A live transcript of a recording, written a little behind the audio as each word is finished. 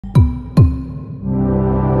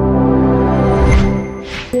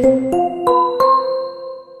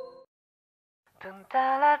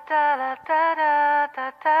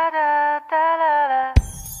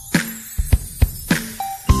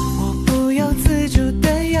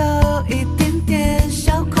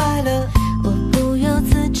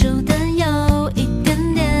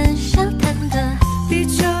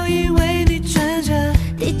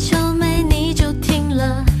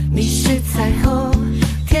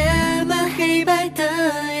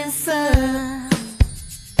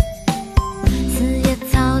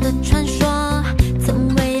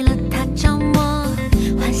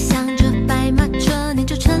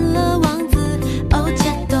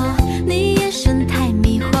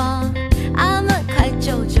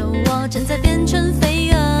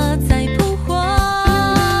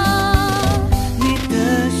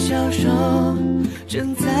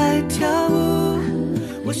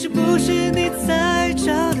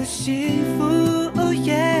的幸福。哦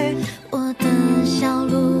耶，我的小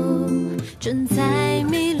路正在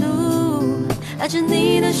迷路，拉着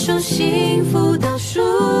你的手，幸福倒数。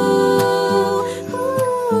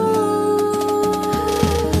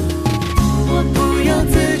我不要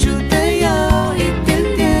自主的有一点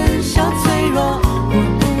点小脆弱，我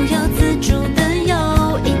不要自主的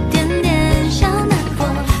有一点点小难过。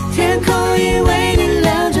天空因为你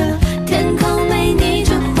亮着，天空没你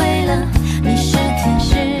就毁了。你是天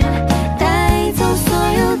使，带走所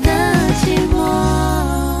有的寂寞。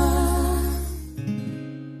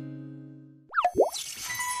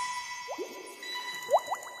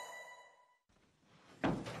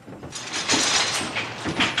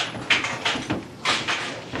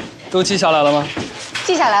都记下来了吗？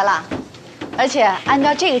记下来了，而且按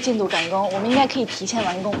照这个进度赶工，我们应该可以提前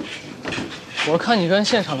完工。我看你跟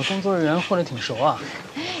现场的工作人员混得挺熟啊。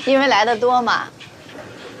因为来的多嘛。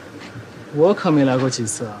我可没来过几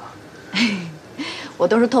次啊。我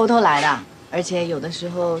都是偷偷来的，而且有的时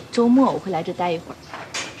候周末我会来这待一会儿。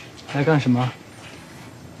来干什么？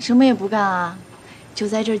什么也不干啊，就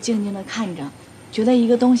在这儿静静的看着，觉得一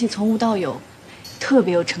个东西从无到有，特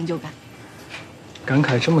别有成就感。感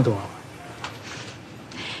慨这么多。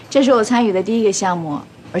这是我参与的第一个项目，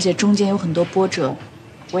而且中间有很多波折，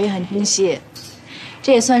我也很珍惜。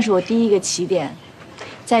这也算是我第一个起点。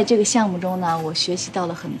在这个项目中呢，我学习到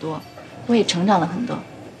了很多，我也成长了很多。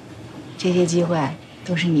这些机会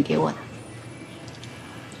都是你给我的。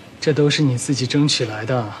这都是你自己争取来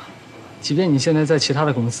的，即便你现在在其他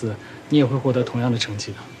的公司，你也会获得同样的成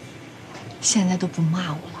绩的。现在都不骂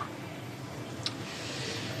我了。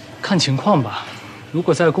看情况吧，如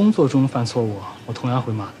果在工作中犯错误，我同样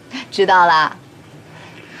会骂。知道了。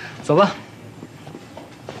走吧。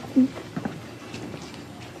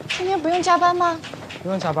今天不用加班吗？不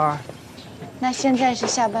用加班。那现在是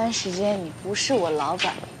下班时间，你不是我老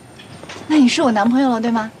板，那你是我男朋友了，对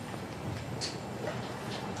吗？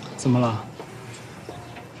怎么了？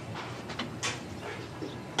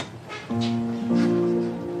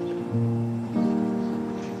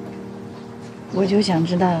我就想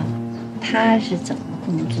知道他是怎么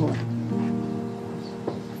工作的。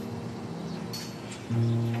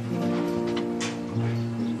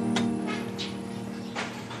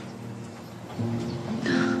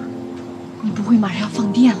你不会马上要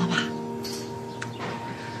放电了吧？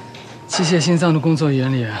机械心脏的工作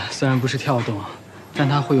原理虽然不是跳动，但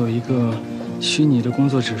它会有一个虚拟的工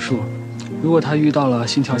作指数。如果它遇到了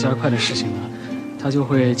心跳加快的事情呢，它就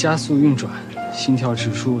会加速运转，心跳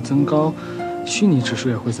指数增高，虚拟指数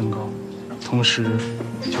也会增高，同时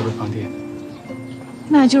就会放电。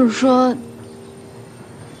那就是说，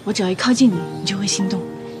我只要一靠近你，你就会心动，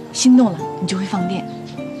心动了你就会放电。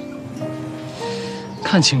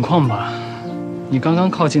看情况吧，你刚刚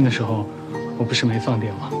靠近的时候，我不是没放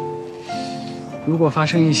电吗？如果发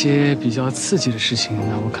生一些比较刺激的事情，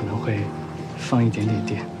那我可能会放一点点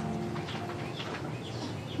电。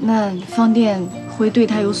那放电会对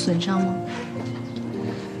他有损伤吗？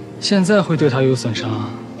现在会对他有损伤，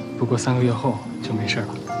不过3个月后就没事了。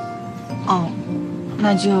哦，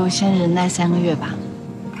那就先忍耐3个月吧。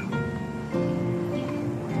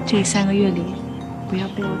这3个月里，不要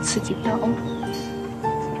被我刺激到。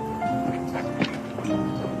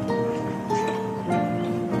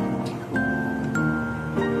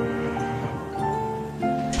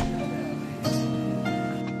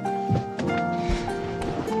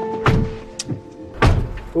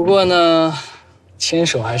不过呢，牵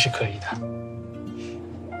手还是可以的。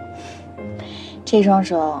这双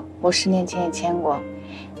手我10年前也牵过，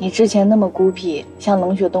你之前那么孤僻，像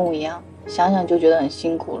冷血动物一样，想想就觉得很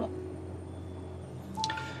辛苦了。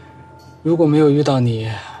如果没有遇到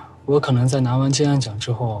你，我可能在拿完金安奖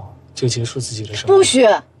之后就结束自己的生活。不许，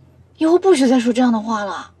以后不许再说这样的话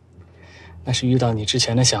了。那是遇到你之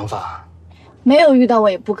前的想法。没有遇到我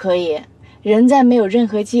也不可以。人在没有任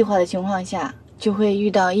何计划的情况下，就会遇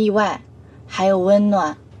到意外，还有温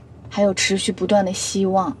暖，还有持续不断的希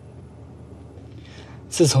望。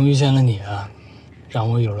自从遇见了你啊，让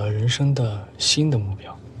我有了人生的新的目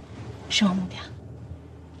标。什么目标？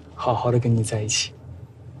好好的跟你在一起。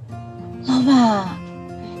老板，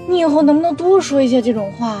你以后能不能多说一些这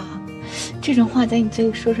种话？这种话在你嘴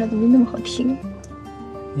里说出来怎么那么好听？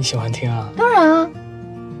你喜欢听啊？当然啊。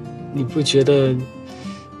你不觉得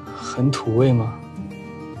很土味吗？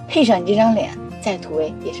配上你这张脸，再土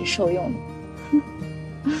味也是受用的。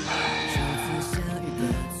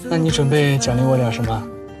那你准备奖励我点什么？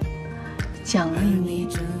奖励你，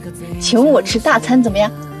请我吃大餐怎么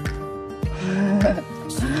样？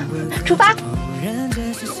出发。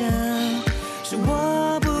是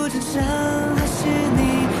我不正常，还是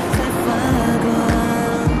你在发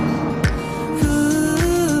光？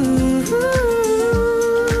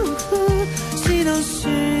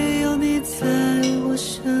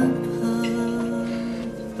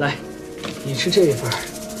吃这一份，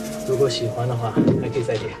如果喜欢的话，还可以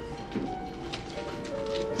再点。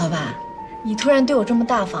老板，你突然对我这么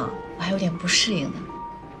大方，我还有点不适应呢。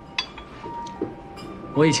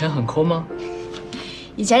我以前很抠吗？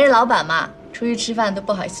以前是老板嘛，出去吃饭都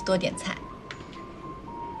不好意思多点菜。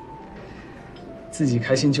自己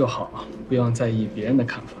开心就好，不用在意别人的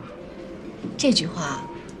看法。这句话，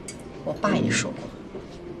我爸也说过。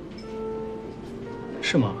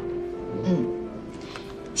是吗？嗯。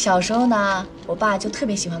小时候呢，我爸就特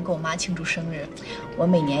别喜欢跟我妈庆祝生日，我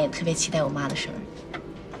每年也特别期待我妈的生日。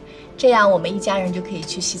这样我们一家人就可以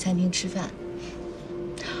去西餐厅吃饭。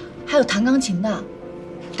还有弹钢琴的，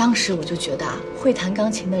当时我就觉得会弹钢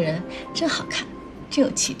琴的人真好看，真有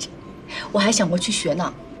气质，我还想过去学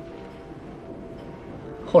呢。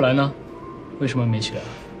后来呢？为什么没学啊？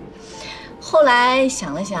后来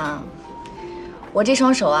想了想，我这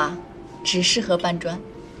双手啊，只适合搬砖。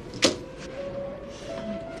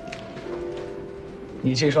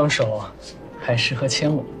你这双手还适合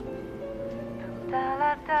牵我。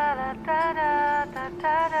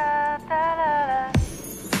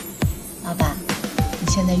老板，你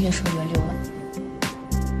现在越说越溜了。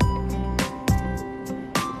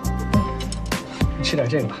你吃点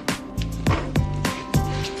这个吧。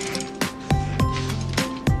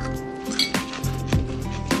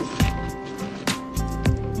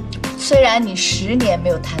虽然你10年没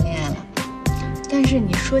有谈恋爱了，但是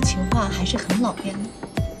你说情话还是很老练的。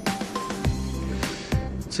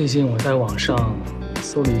最近我在网上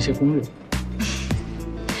搜了一些攻略。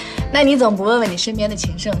那你总不问问你身边的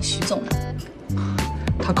情圣徐总呢？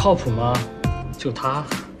他靠谱吗？就他。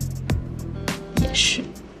也是。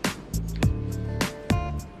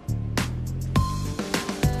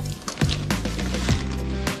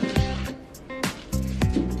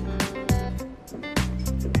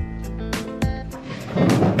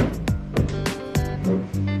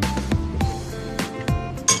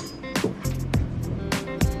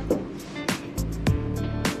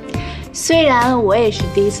虽然我也是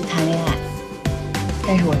第一次谈恋爱，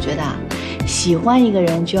但是我觉得喜欢一个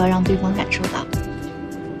人就要让对方感受到，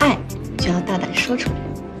爱就要大胆说出来。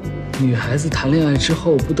女孩子谈恋爱之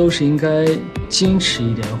后，不都是应该矜持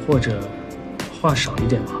一点，或者话少一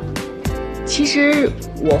点吗？其实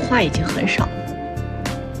我话已经很少了。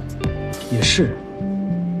也是，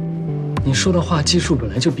你说的话基数本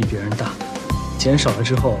来就比别人大，减少了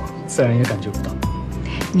之后，自然也感觉不到。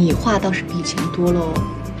你话倒是比以前多喽。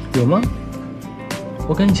有吗？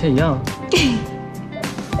我跟以前一样。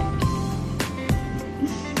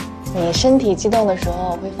你身体激动的时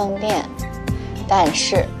候会放电，但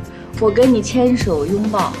是我跟你牵手拥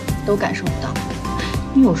抱都感受不到。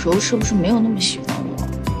你有时候是不是没有那么喜欢我？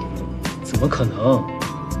怎么可能？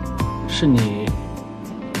是你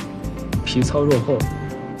皮糙肉厚。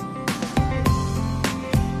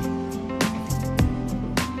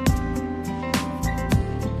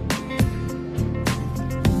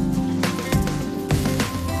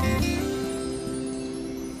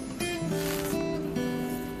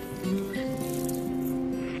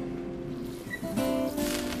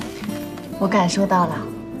我感受到了，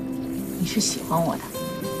你是喜欢我的。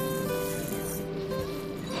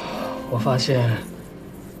我发现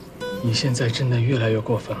你现在真的越来越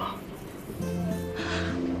过分了。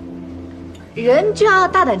人就要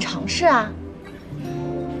大胆尝试啊。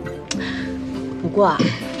不过啊，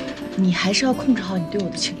你还是要控制好你对我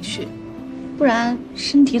的情绪，不然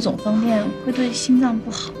身体总放电会对心脏不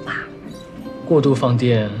好吧？过度放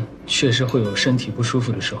电确实会有身体不舒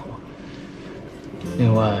服的时候。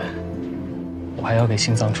另外，我还要给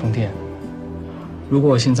心脏充电。如果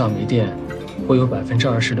我心脏没电，会有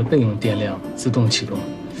20%的备用电量自动启动，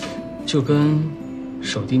就跟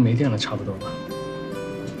手机没电了差不多吧。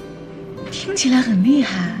听起来很厉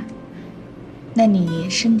害。那你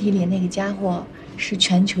身体里那个家伙是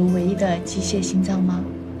全球唯一的机械心脏吗？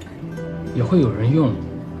也会有人用，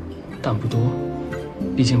但不多，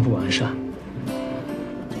毕竟不完善。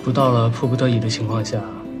不到了迫不得已的情况下，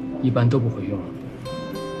一般都不会用，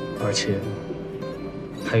而且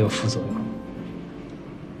还有副作用。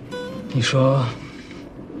你说，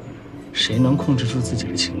谁能控制住自己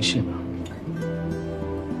的情绪呢？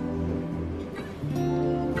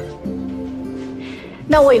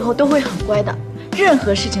那我以后都会很乖的，任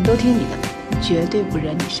何事情都听你的，绝对不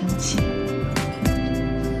惹你生气。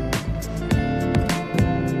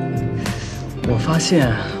我发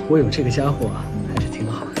现我有这个家伙还是挺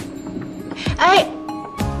好的。哎，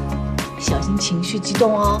小心情绪激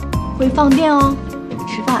动哦，会放电哦。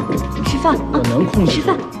吃饭，吃饭啊！我能控制住，吃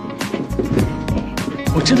饭。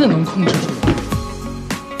我真的能控制住。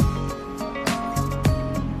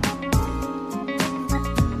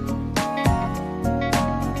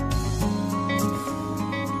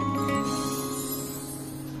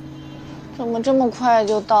怎么这么快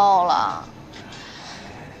就到了？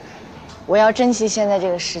我要珍惜现在这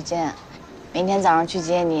个时间，明天早上去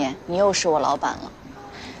接你，你又是我老板了。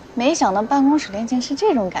没想到办公室恋情是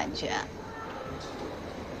这种感觉。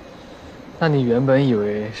那你原本以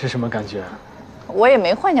为是什么感觉？我也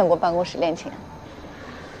没幻想过办公室恋情。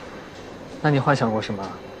那你幻想过什么？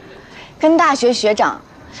跟大学学长，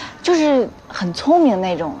就是很聪明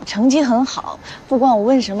那种，成绩很好，不管我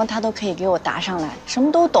问什么，他都可以给我答上来，什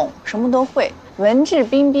么都懂，什么都会，文质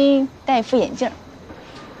彬彬，戴一副眼镜。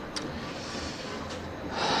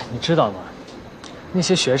你知道吗？那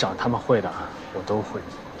些学长他们会的，我都会；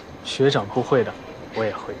学长不会的，我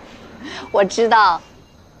也会。我知道。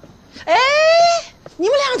哎，你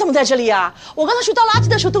们俩怎么在这里啊？我刚才去倒垃圾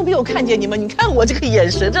的时候都没有看见你们。你看我这个眼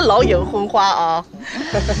神，这老眼昏花啊！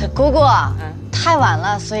姑姑，太晚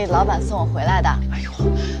了，所以老板送我回来的。哎呦，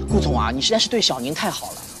顾总啊，你实在是对小宁太好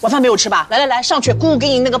了。晚饭没有吃吧？来，上去，姑姑给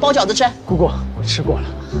你那个包饺子吃。姑姑，我吃过了。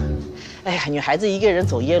哎呀，女孩子一个人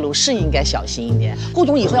走夜路是应该小心一点。顾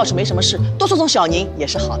总以后要是没什么事，多送送小宁也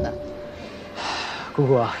是好的。姑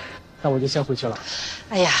姑啊，那我就先回去了。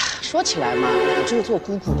哎呀，说起来嘛，我这个做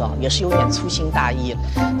姑姑的也是有点粗心大意了，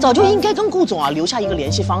早就应该跟顾总啊留下一个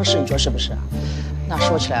联系方式，你说是不是？那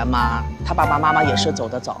说起来嘛，他爸爸妈妈也是走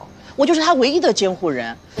得早，我就是他唯一的监护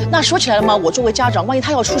人。那说起来嘛，我作为家长，万一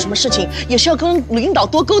他要出什么事情，也是要跟领导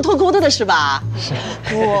多沟通的，是吧？是。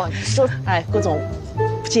我说，哎，顾总，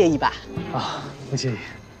不介意吧？啊，不介意。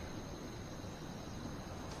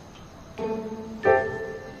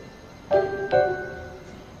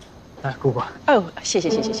来，姑姑。哦，谢谢。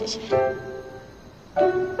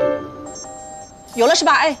有了是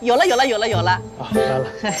吧？哎，有了。啊，来了。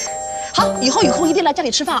好，以后有空一定来家里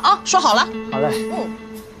吃饭啊，说好了。好嘞。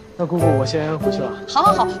那姑姑，我先回去了。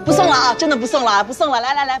好，不送了啊，真的不送了，来，不送了。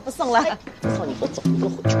不送你不走，你就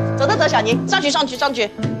回去。走，小宁，上去。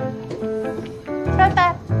拜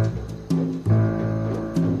拜。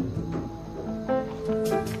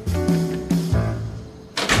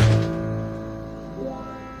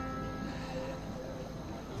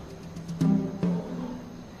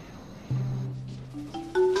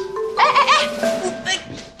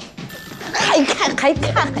还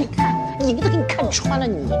看，你都给你看穿了，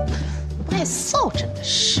你不爱臊，真的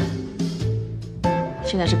是。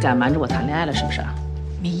现在是敢瞒着我谈恋爱了，是不是？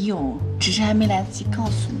没有，只是还没来得及告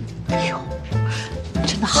诉你。哎呦，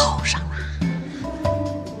真的好上了。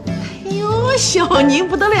哎呦，小宁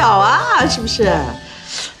不得了啊，是不是？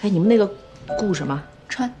哎，你们那个顾什么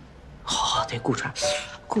川？哦，对，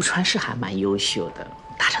顾川是还蛮优秀的，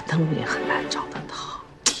打着灯笼也很难找得到。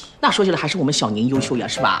那说起来还是我们小宁优秀呀，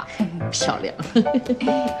是吧？漂亮。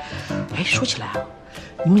哎，说起来啊，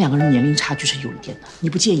你们两个人年龄差距是有一点的，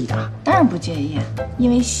你不介意的啊？当然不介意，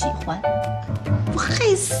因为喜欢。不害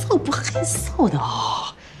臊的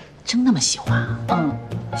哦，真那么喜欢啊？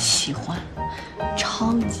喜欢，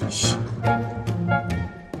超级喜欢。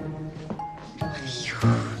哎呦。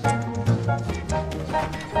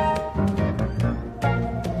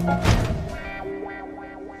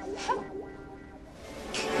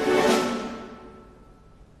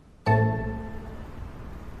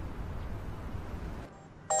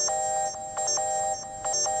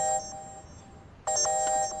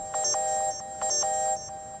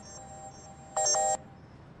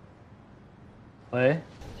喂，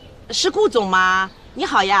是顾总吗？你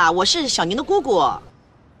好呀，我是小宁的姑姑。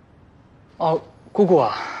哦，姑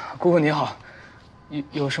姑你好，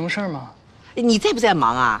有什么事儿吗？你在不在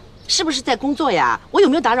忙啊？是不是在工作呀？我有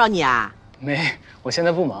没有打扰你啊？没，我现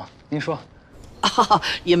在不忙，您说。哦，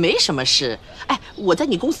也没什么事。哎，我在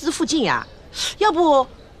你公司附近呀，要不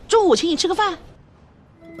中午我请你吃个饭？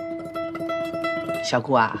小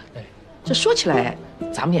顾啊，这说起来，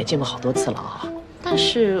咱们也见过好多次了啊。但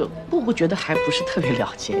是姑姑觉得还不是特别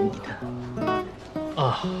了解你的。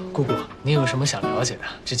啊，姑姑，您有什么想了解的，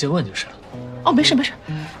直接问就是了。哦，没事，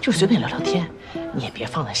就随便聊聊天，你也别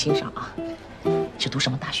放在心上啊。是读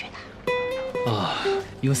什么大学的？啊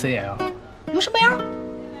 ，UCL。有什么呀？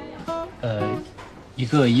一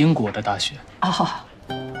个英国的大学。哦。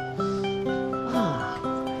啊，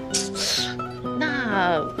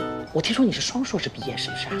那我听说你是双硕士毕业，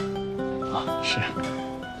是不是啊？啊，是。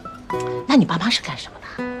那你爸妈是干什么的？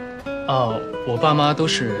哦，我爸妈都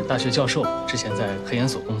是大学教授，之前在科研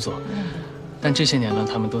所工作，但这些年呢，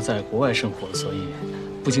他们都在国外生活，所以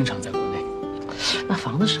不经常在国内。那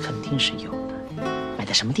房子是肯定是有的，买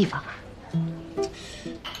在什么地方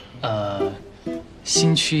啊？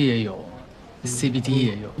新区也有 ，CBD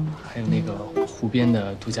也有，还有那个湖边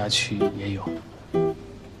的度假区也有。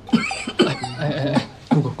哎，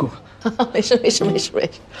姑姑，没事。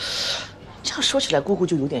这样说起来，姑姑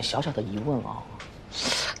就有点小小的疑问哦。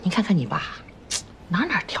你看看你爸，哪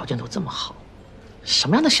条件都这么好，什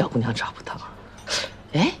么样的小姑娘找不到？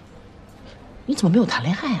哎，你怎么没有谈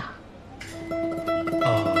恋爱啊？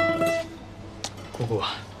姑姑，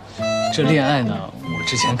这恋爱呢，我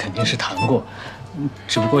之前肯定是谈过，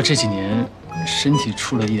只不过这几年身体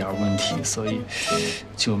出了一点问题，所以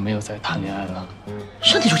就没有再谈恋爱了。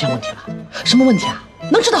身体出现问题了？什么问题啊？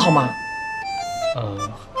能治得好吗？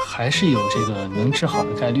还是有这个能治好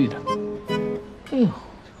的概率的。哎呦，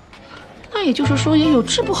那也就是说也有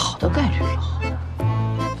治不好的概率了。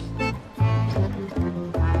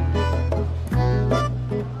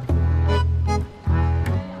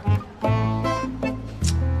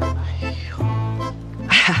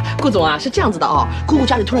顾总啊，是这样子的啊，姑姑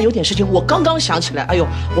家里突然有点事情，我刚刚想起来，哎呦，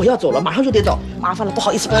我要走了，马上就得走，麻烦了，不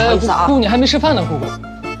好意思啊。姑姑，你还没吃饭呢，姑姑。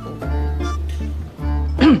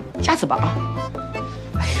下次吧啊。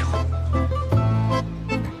哎呦，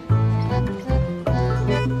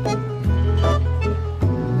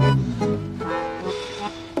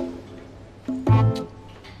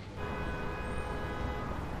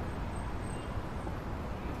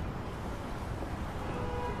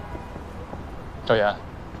赵岩，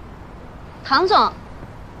唐总，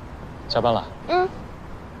加班了？嗯，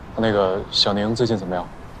那个小宁最近怎么样？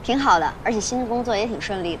挺好的，而且新的工作也挺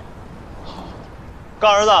顺利的。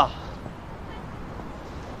干儿子，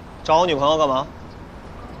找我女朋友干嘛？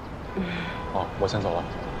哦，我先走了。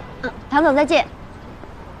嗯，唐总再见。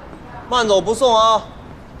慢走不送啊！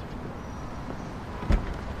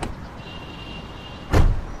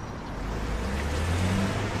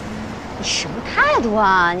你什么态度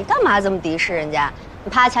啊？你干嘛这么敌视人家？你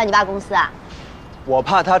怕他抢你爸公司啊？我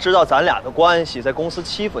怕他知道咱俩的关系，在公司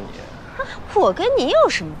欺负你。我跟你有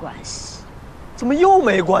什么关系？怎么又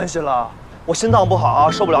没关系了？我心脏不好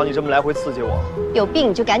啊，受不了你这么来回刺激我。有病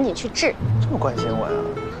你就赶紧去治。这么关心我呀？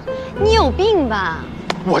你有病吧？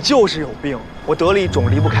我就是有病，我得了一种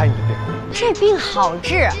离不开你的病。这病好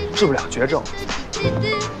治。治不了绝症。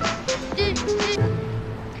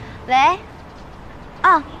喂，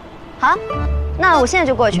啊，好，那我现在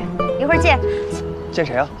就过去，一会儿见。见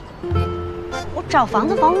谁啊？我找房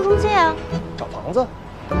子房屋中介啊。找房子？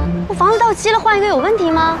我房子到期了，换一个有问题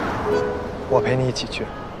吗？我陪你一起去。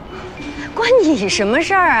关你什么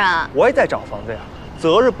事儿啊？我也在找房子呀，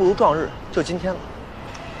择日不如撞日，就今天了。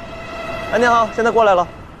哎，你好，现在过来了。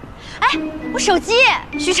哎，我手机，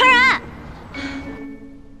许诚然。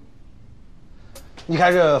你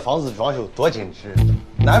看这房子装修多精致，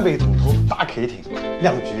南北通透，大客厅，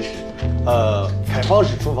两居室，开放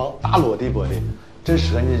式厨房，大落地玻璃，真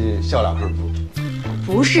适合你小两口住。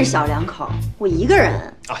不是小两口，我一个人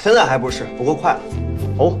啊，现在还不是，不够快。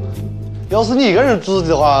哦，要是你一个人住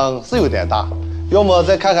的话是有点大，要么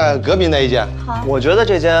再看看隔壁那一间。好，我觉得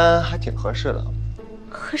这间还挺合适的。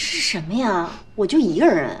合适什么呀？我就一个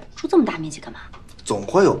人住这么大面积干嘛？总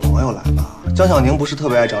会有朋友来吧？江小宁不是特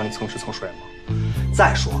别爱找你蹭吃蹭睡吗？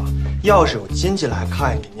再说，要是有亲戚来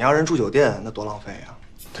看你，你让人住酒店，那多浪费呀！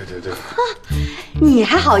对对对。你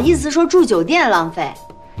还好意思说住酒店浪费？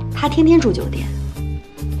他天天住酒店。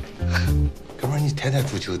哥们儿，你天天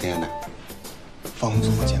住酒店呢？房租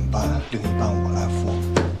减半，另一半我来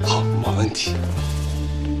付。好，没问题。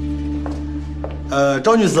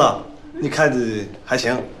赵女士，你看的还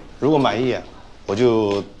行，如果满意，我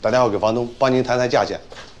就打电话给房东帮您谈谈价钱，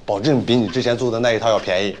保证比你之前租的那一套要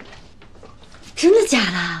便宜。真的假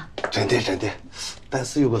的？真的真的，但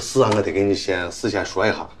是有个事啊，我得给你事先说一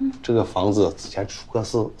下。这个房子之前出个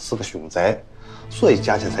事是个凶宅，所以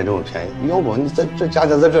价钱才这么便宜。要不你在这价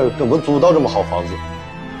钱在这儿根本租不到这么好房子。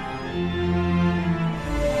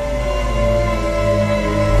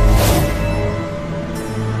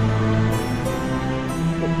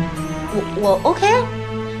我 OK 啊，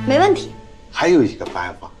没问题。还有一个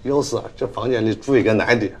办法，要是这房间里住一个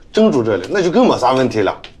男的，正住这里，那就更没啥问题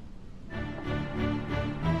了。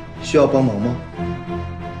需要帮忙吗？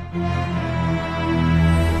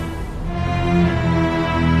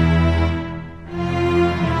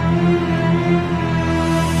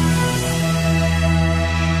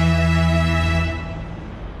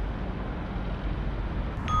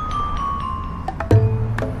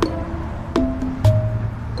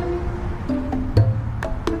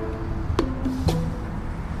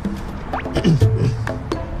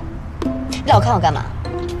你老看我干嘛？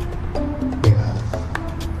那个，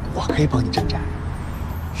我可以帮你镇宅。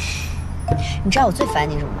你知道我最烦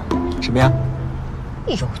你什么吗？什么呀？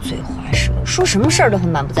油嘴滑舌，说什么事儿都很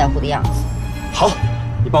满不在乎的样子。好，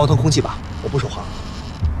你帮我通空气吧，我不说话。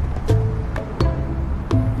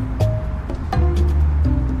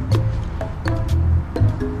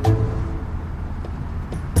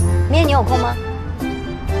明天你有空吗？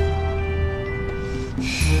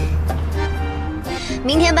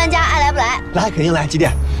明天搬家，爱来不来？来，肯定来。几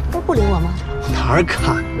点？不是不理我吗？哪儿赶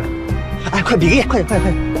着？哎，快比个耶！快点，快点，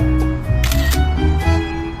快点！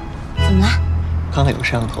怎么了？刚才有个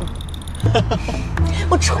摄像头。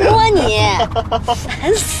我戳你，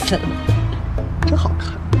烦死了！真好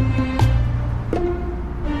看。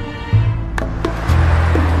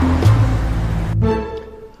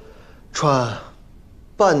川，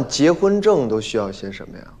办结婚证都需要些什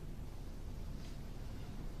么呀？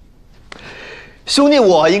兄弟，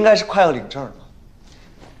我应该是快要领证了。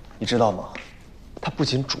你知道吗？他不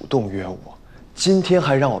仅主动约我，今天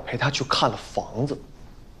还让我陪他去看了房子。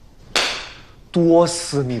多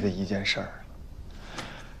私密的一件事儿！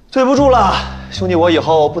对不住了，兄弟，我以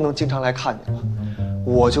后不能经常来看你了，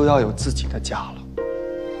我就要有自己的家了，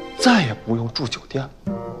再也不用住酒店了。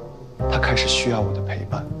他开始需要我的陪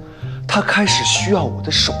伴，他开始需要我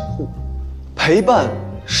的守护。陪伴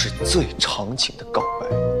是最长情的告白，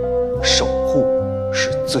守护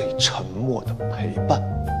是最沉默的陪伴。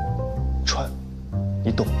川，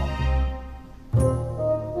你懂吗？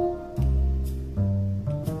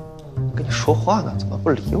跟你说话呢，怎么不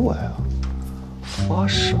理我呀？发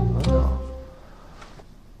什么呢？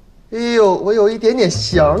哎呦，我有一点点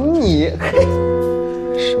想你。嘿，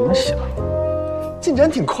什么想？进展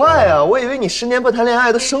挺快啊，我以为你10年不谈恋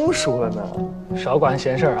爱都生疏了呢。少管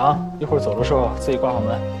闲事儿啊！一会儿走的时候自己关好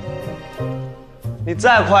门。你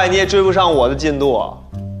再快你也追不上我的进度啊！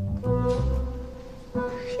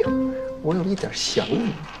我有一点想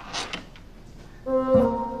你。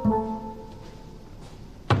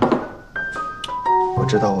我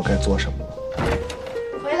知道我该做什么了。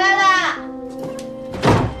回来啦！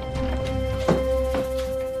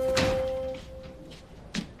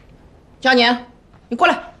佳年，你过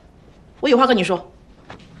来，我有话跟你说。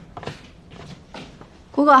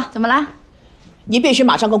姑姑，怎么啦？你必须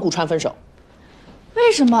马上跟顾川分手。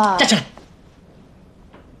为什么？站起来！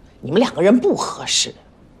你们2个人不合适。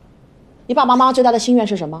你爸爸妈妈最大的心愿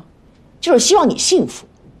是什么？就是希望你幸福。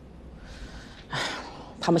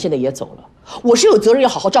他们现在也走了，我是有责任要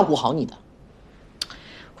好好照顾好你的。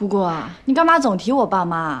姑姑啊，你干嘛总提我爸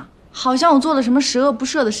妈？好像我做了什么十恶不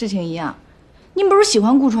赦的事情一样。您不是喜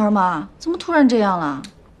欢顾川吗？怎么突然这样了？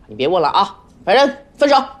你别问了啊，反正分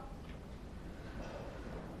手。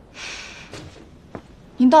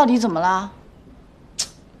您到底怎么了？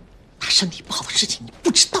他身体不好的事情你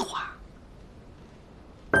不知道啊？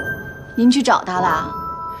您去找他啦？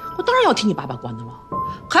我当然要替你把把关的了，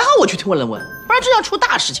还好我去问了问，不然真要出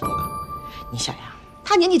大事情了。你想呀，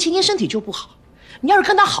他年纪轻轻身体就不好，你要是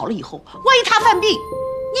跟他好了以后，万一他犯病，你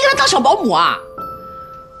给他当小保姆啊？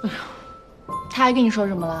哎呀，他还跟你说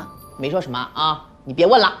什么了？没说什么啊，你别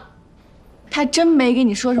问了。他真没跟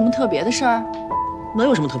你说什么特别的事儿？能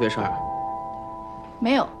有什么特别事儿？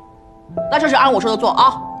没有。那就是按我说的做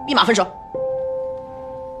啊，立马分手。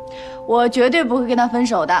我绝对不会跟他分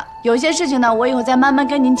手的。有些事情呢，我以后再慢慢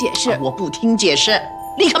跟您解释。我不听解释，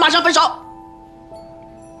立刻马上分手。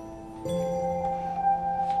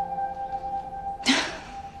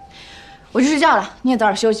我去睡觉了，你也早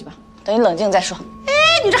点休息吧。等你冷静再说。哎，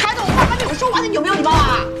你这孩子，我爸跟你有说话的，你有没有礼貌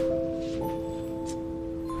啊？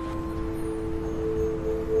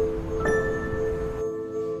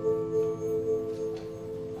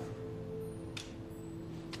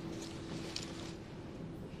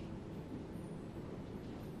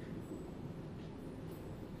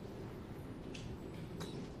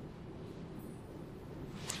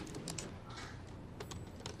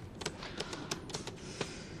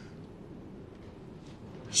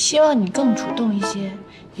希望你更主动一些。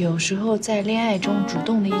有时候在恋爱中，主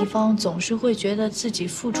动的一方总是会觉得自己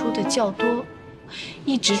付出的较多，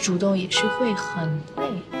一直主动也是会很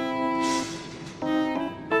累。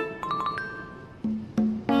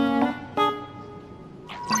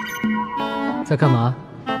在干嘛？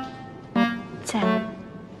在。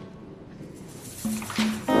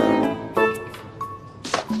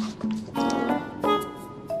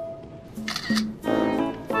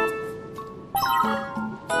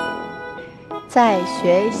在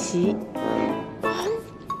学习。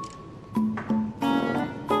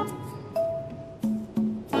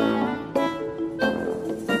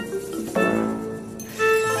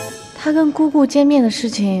他跟姑姑见面的事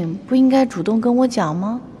情，不应该主动跟我讲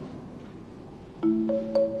吗？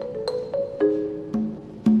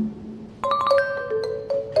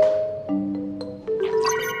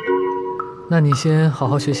那你先好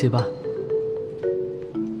好学习吧。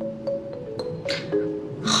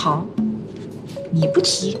好，你不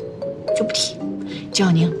提就不提，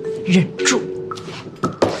江宁忍住，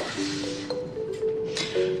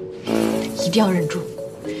一定要忍住，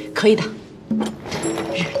可以的，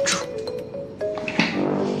忍住。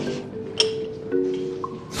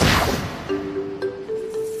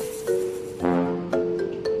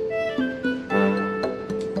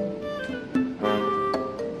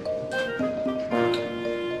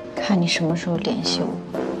什么时候联系我？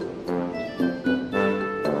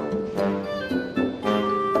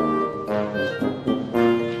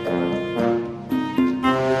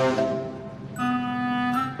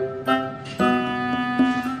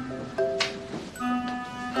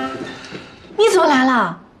你怎么来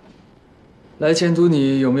了？来监督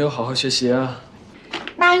你有没有好好学习啊？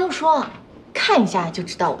那还用说，看一下就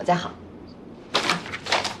知道我在好。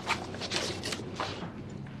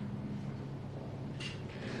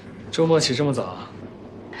周末起这么早啊？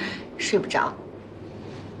睡不着。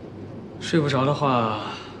睡不着的话，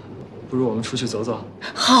不如我们出去走走。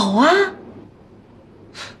好啊。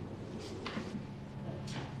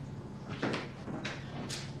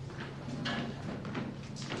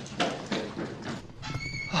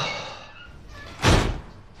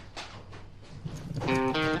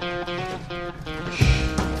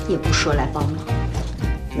也不说来帮忙。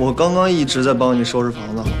我刚刚一直在帮你收拾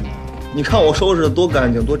房子，好吗？你看我收拾的多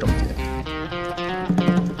干净，多整洁。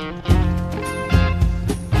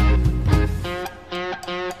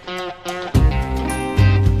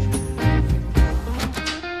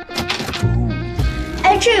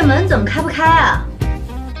哎，这个门怎么开不开啊？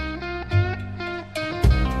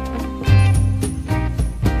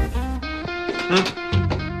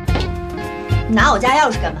你拿我家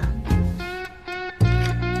钥匙干嘛？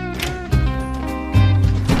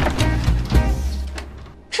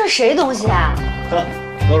这谁东西啊？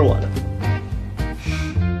都是我的。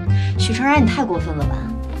许成然，你太过分了吧？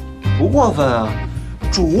不过分啊，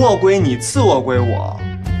主卧归你，次卧归我，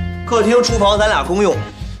客厅、厨房咱俩公用，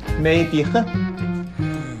没底恨。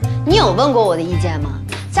你有问过我的意见吗？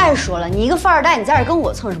再说了，你一个富二代，你在这跟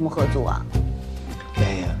我蹭什么合租啊？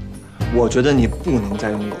妍妍，我觉得你不能再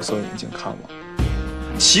用有色眼镜看我。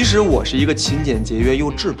其实我是一个勤俭节约又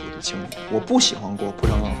质朴的青年，我不喜欢过铺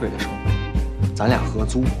张浪费的生活。咱俩合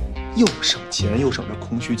租，又省钱又省着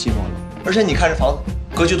空虚寂寞冷。而且你看这房子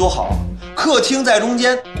格局多好啊，客厅在中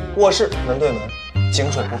间，卧室门对门，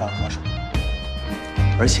井水不犯河水。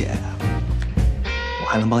而且我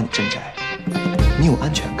还能帮你镇宅，你有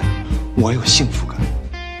安全感，我有幸福感，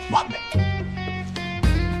完美。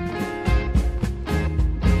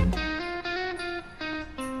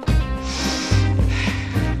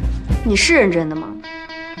你是认真的吗？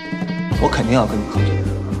我肯定要跟你合作。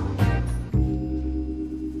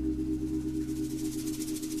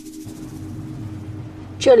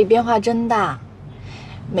这里变化真大，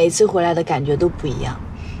每次回来的感觉都不一样。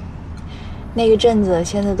那个镇子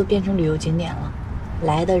现在都变成旅游景点了，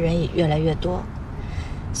来的人也越来越多，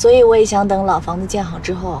所以我也想等老房子建好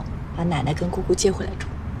之后，把奶奶跟姑姑接回来住。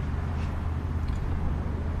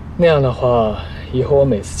那样的话，以后我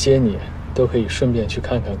每次接你，都可以顺便去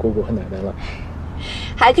看看姑姑和奶奶了，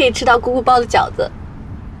还可以吃到姑姑包的饺子。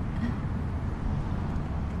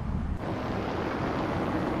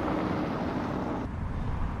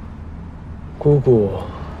姑姑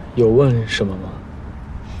有问什么吗？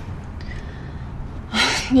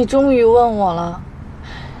你终于问我了。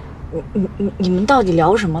你们到底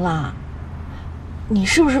聊什么啦？你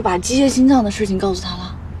是不是把机械心脏的事情告诉他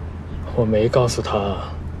了？我没告诉他，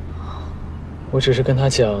我只是跟他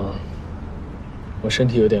讲，我身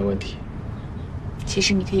体有点问题。其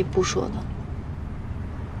实你可以不说的。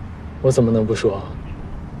我怎么能不说？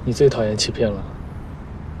你最讨厌欺骗了。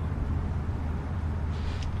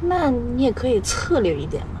那你也可以策略一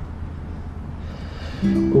点嘛。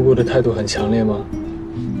姑姑的态度很强烈吗？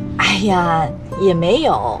哎呀，也没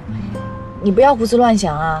有，你不要胡思乱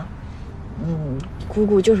想啊。姑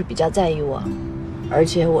姑就是比较在意我，而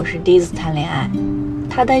且我是第一次谈恋爱，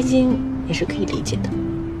她担心也是可以理解的。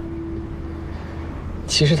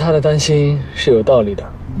其实她的担心是有道理的。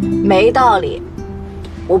没道理，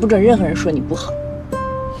我不准任何人说你不好。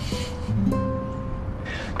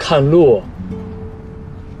看路。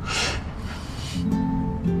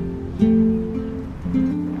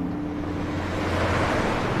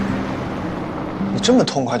这么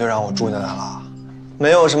痛快就让我住进来了，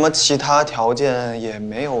没有什么其他条件，也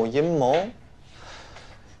没有阴谋。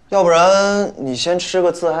要不然你先吃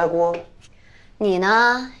个自嗨锅。你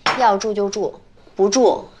呢，要住就住，不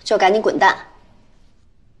住就赶紧滚蛋。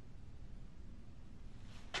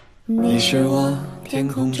你是我天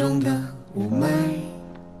空中的雾霾，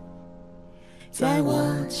在我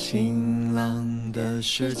晴朗的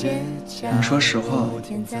世界。你说实话，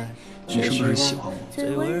你是不是喜欢我？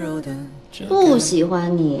不喜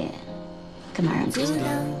欢你，干嘛让你住进来？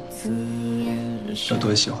有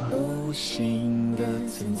多喜欢？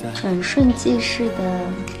转瞬即逝的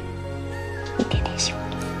一点点喜欢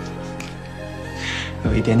你。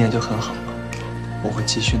有一点点就很好了，我会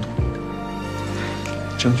继续努力的，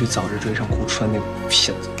争取早日追上顾川那个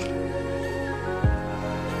骗子。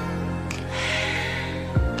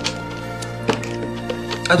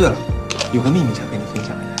哎，对了，有个秘密想跟你分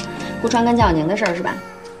享一下。顾川跟姜小宁的事儿是吧？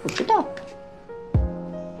我知道。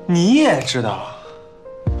你也知道？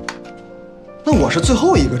那我是最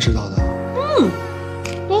后一个知道的。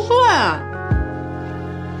不会。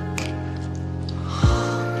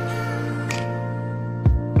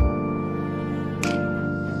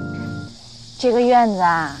这个院子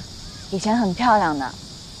啊，以前很漂亮的，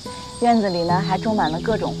院子里呢还种满了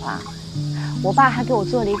各种花。我爸还给我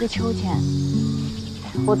做了一个秋千，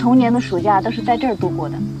我童年的暑假都是在这儿度过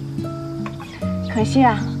的。可惜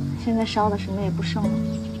啊，现在烧的什么也不剩了。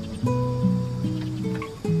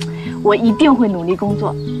我一定会努力工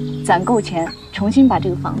作，攒够钱，重新把这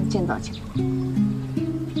个房子建造起来。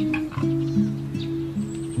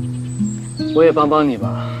我也帮帮你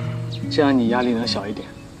吧，这样你压力能小一点。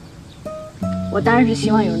我当然是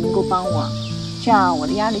希望有人能够帮我，这样我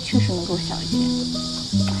的压力确实能够小一些。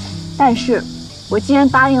但是，我既然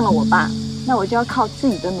答应了我爸，那我就要靠自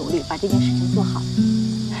己的努力把这件事情做好。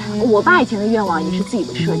我爸以前的愿望也是自己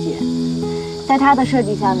的设计，在他的设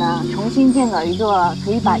计下呢，重新建造一个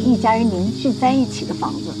可以把一家人凝聚在一起的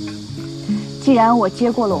房子。既然我接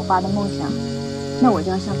过了我爸的梦想，那我就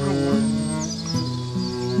要像他一样。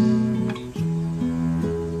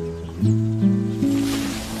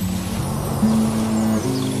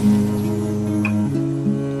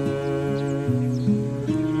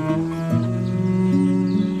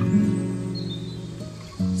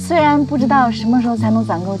虽然不知道什么时候才能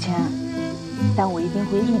攒够钱，但我一定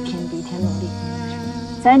会一天比一天努力，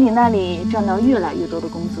在你那里赚到越来越多的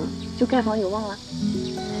工资，就盖房有望了。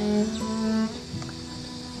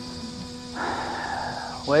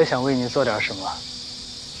我也想为你做点什么。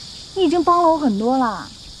你已经帮了我很多了，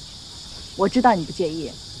我知道你不介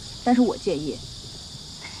意，但是我介意，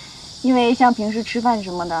因为像平时吃饭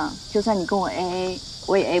什么的，就算你跟我 AA，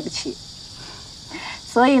 我也 A 不起。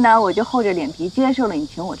所以呢，我就厚着脸皮接受了你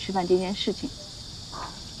请我吃饭这件事情。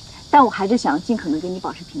但我还是想尽可能跟你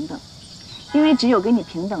保持平等，因为只有跟你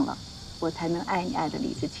平等了，我才能爱你爱得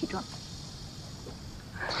理直气壮。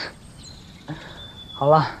好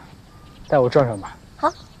了，带我转转吧。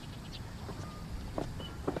好。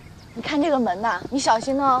你看这个门呐，你小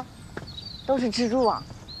心哦，都是蜘蛛网。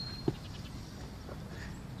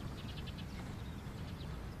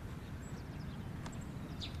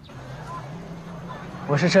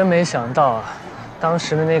我是真没想到啊，当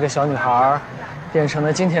时的那个小女孩变成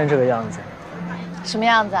了今天这个样子。什么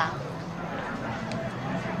样子啊？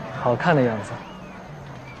好看的样子。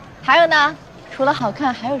还有呢？除了好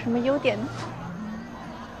看，还有什么优点呢？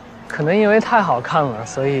可能因为太好看了，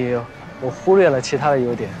所以我忽略了其他的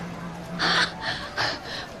优点。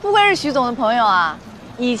不愧是徐总的朋友啊，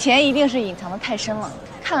以前一定是隐藏的太深了。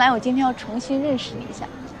看来我今天要重新认识你一下。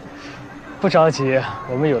不着急，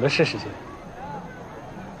我们有的是时间。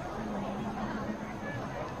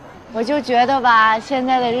我就觉得吧，现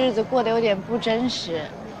在的日子过得有点不真实，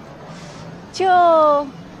就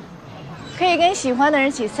可以跟喜欢的人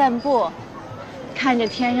一起散步，看着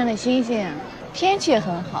天上的星星，天气也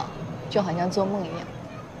很好，就好像做梦一样。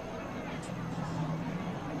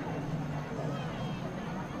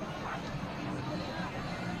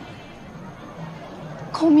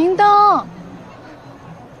孔明灯。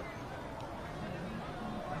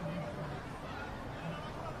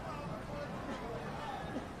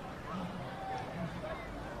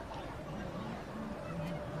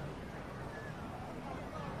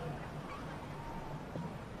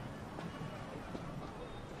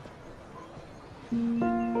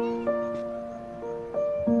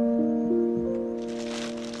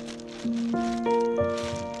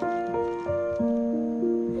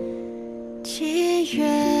七月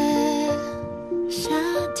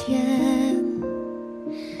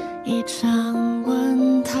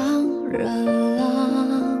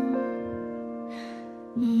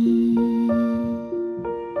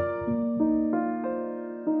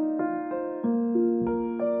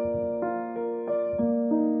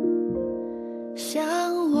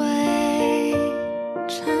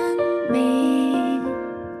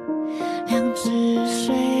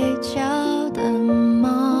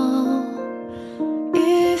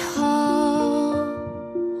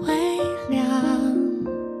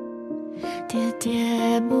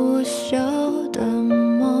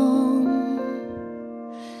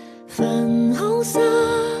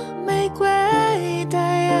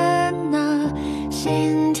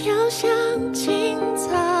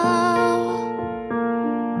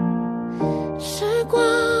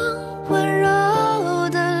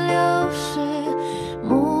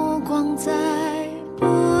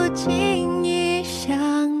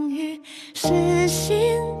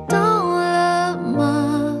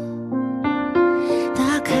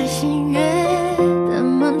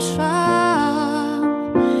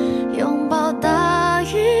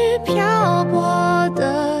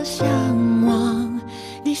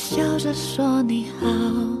着说你好。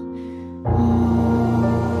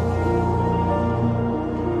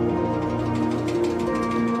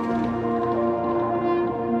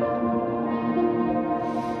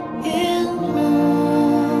云雾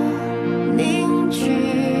凝聚，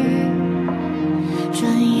转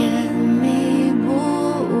眼迷不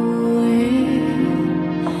语，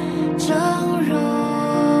正如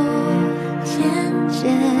渐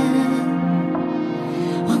渐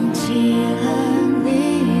忘记了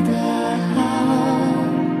你的好。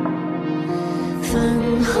粉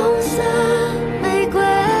红色玫瑰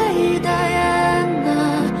的眼啊，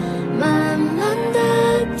慢慢的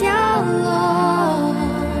掉落，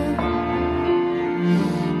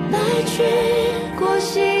白驹过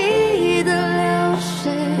隙的流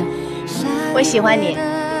水，我喜欢你。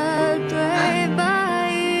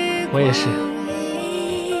我也是。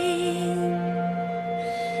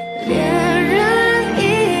恋人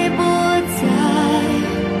已不在，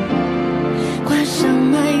关上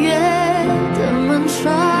满月的门窗，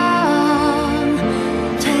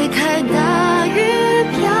推开大雨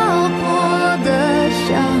瓢泼的向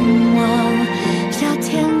往，夏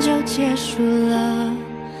天就结束了。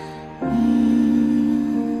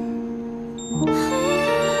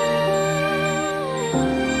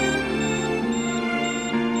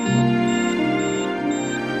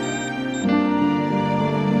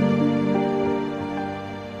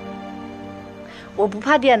我不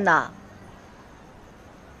怕电的。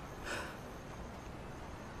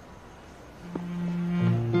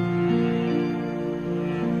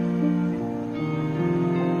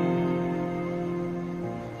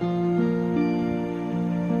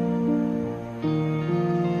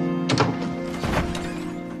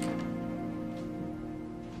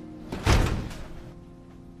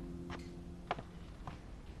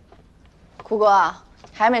姑姑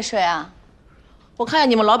还没睡啊？我看见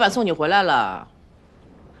你们老板送你回来了。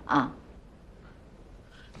啊，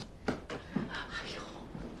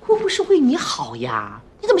姑姑是为你好呀，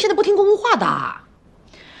你怎么现在不听姑姑话的？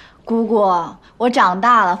姑姑，我长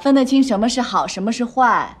大了，分得清什么是好，什么是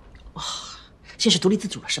坏。哇，现在是独立自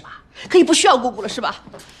主了是吧？可以不需要姑姑了是吧？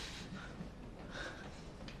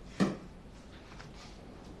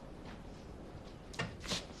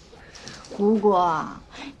姑姑，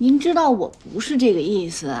您知道我不是这个意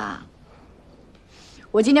思啊。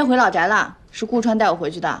我今天回老宅了，是顾川带我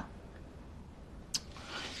回去的。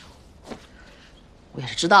我也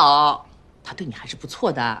是知道，他对你还是不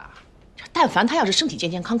错的。但凡他要是身体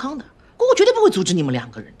健健康康的，姑姑绝对不会阻止你们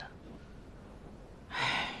两个人的。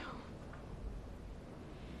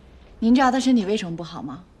您知道他身体为什么不好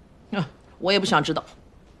吗？我也不想知道。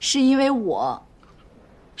是因为我。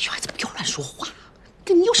小孩子不要乱说话，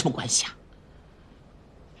跟你有什么关系啊？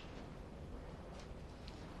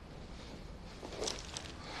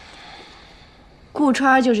顾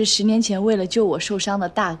川就是10年前为了救我受伤的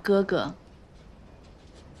大哥哥。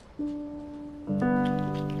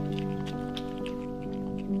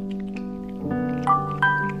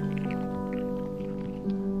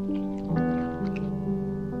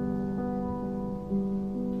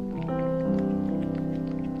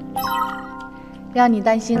让你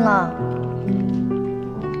担心了。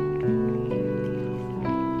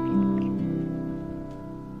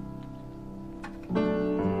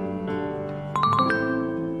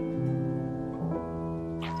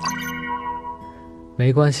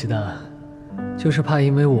没关系的，就是怕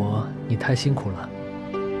因为我你太辛苦了。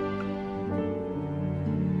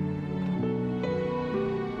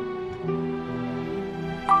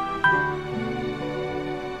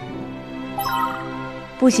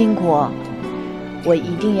不辛苦，我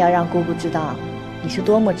一定要让姑姑知道，你是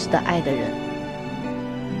多么值得爱的人。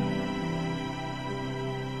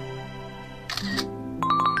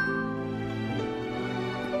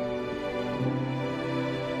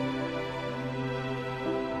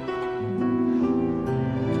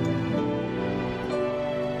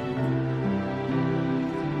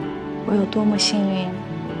我有多么幸运，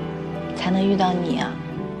才能遇到你啊！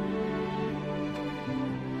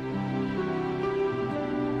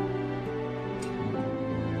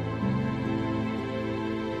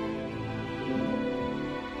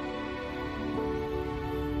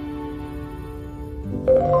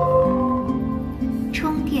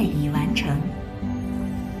充电已完成。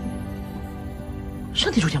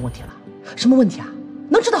身体出现问题了？什么问题啊？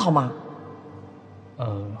能治得好吗？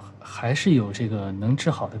还是有这个能治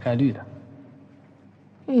好的概率的。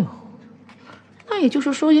哎呦，那也就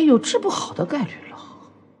是说也有治不好的概率了。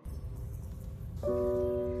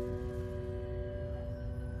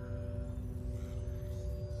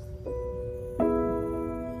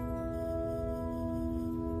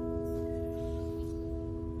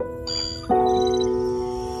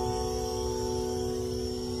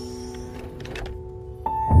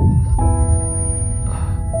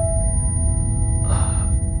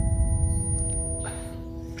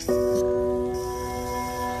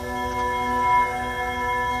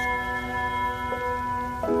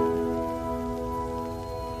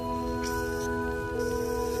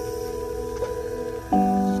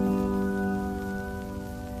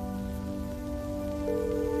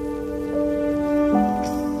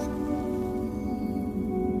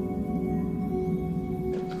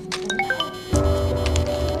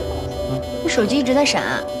手机一直在闪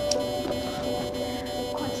啊。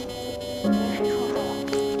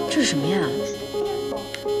这是什么呀？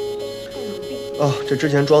哦，这之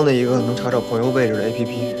前装的一个能查找朋友位置的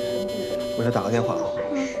APP， 我给他打个电话啊。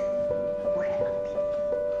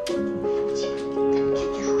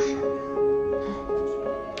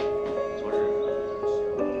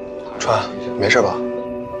川，没事吧？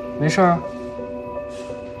没事儿。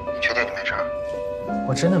你确定你没事？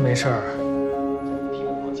我真的没事儿。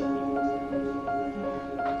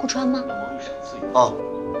顾川吗？啊，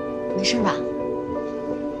没事吧？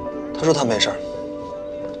他说他没事儿，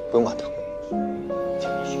不用管他。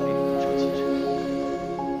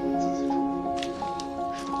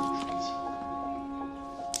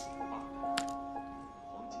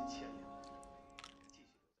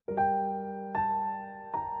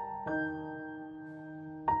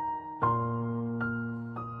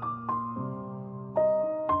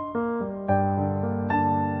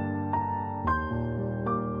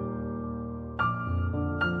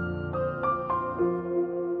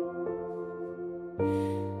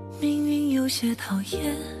有些讨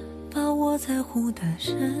厌把我在乎的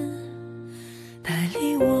人带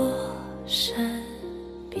离我身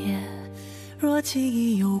边，若记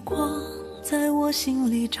忆有光在我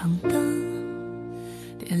心里长灯，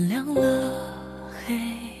点亮了黑夜。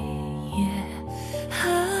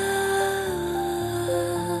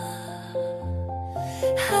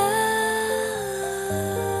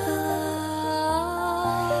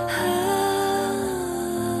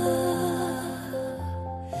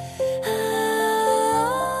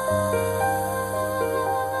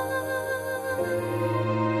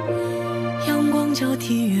交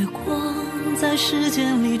替月光在时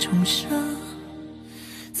间里重生，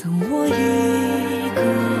赠我一个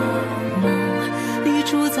梦，你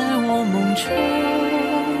住在我梦中。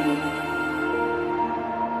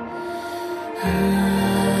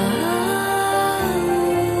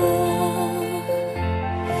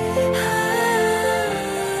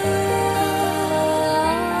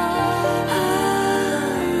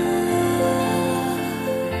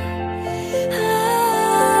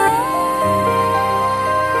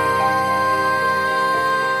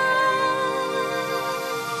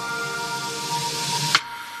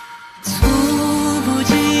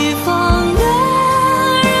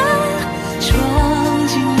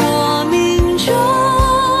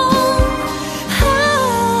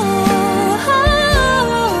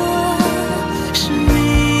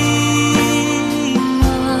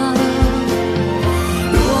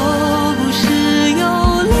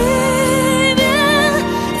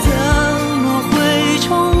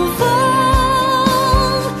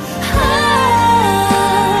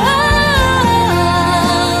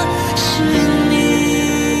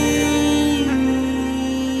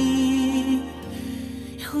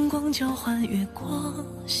交换月光，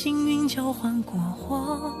星云交换过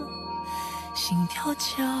往，心跳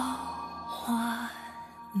交换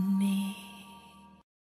你。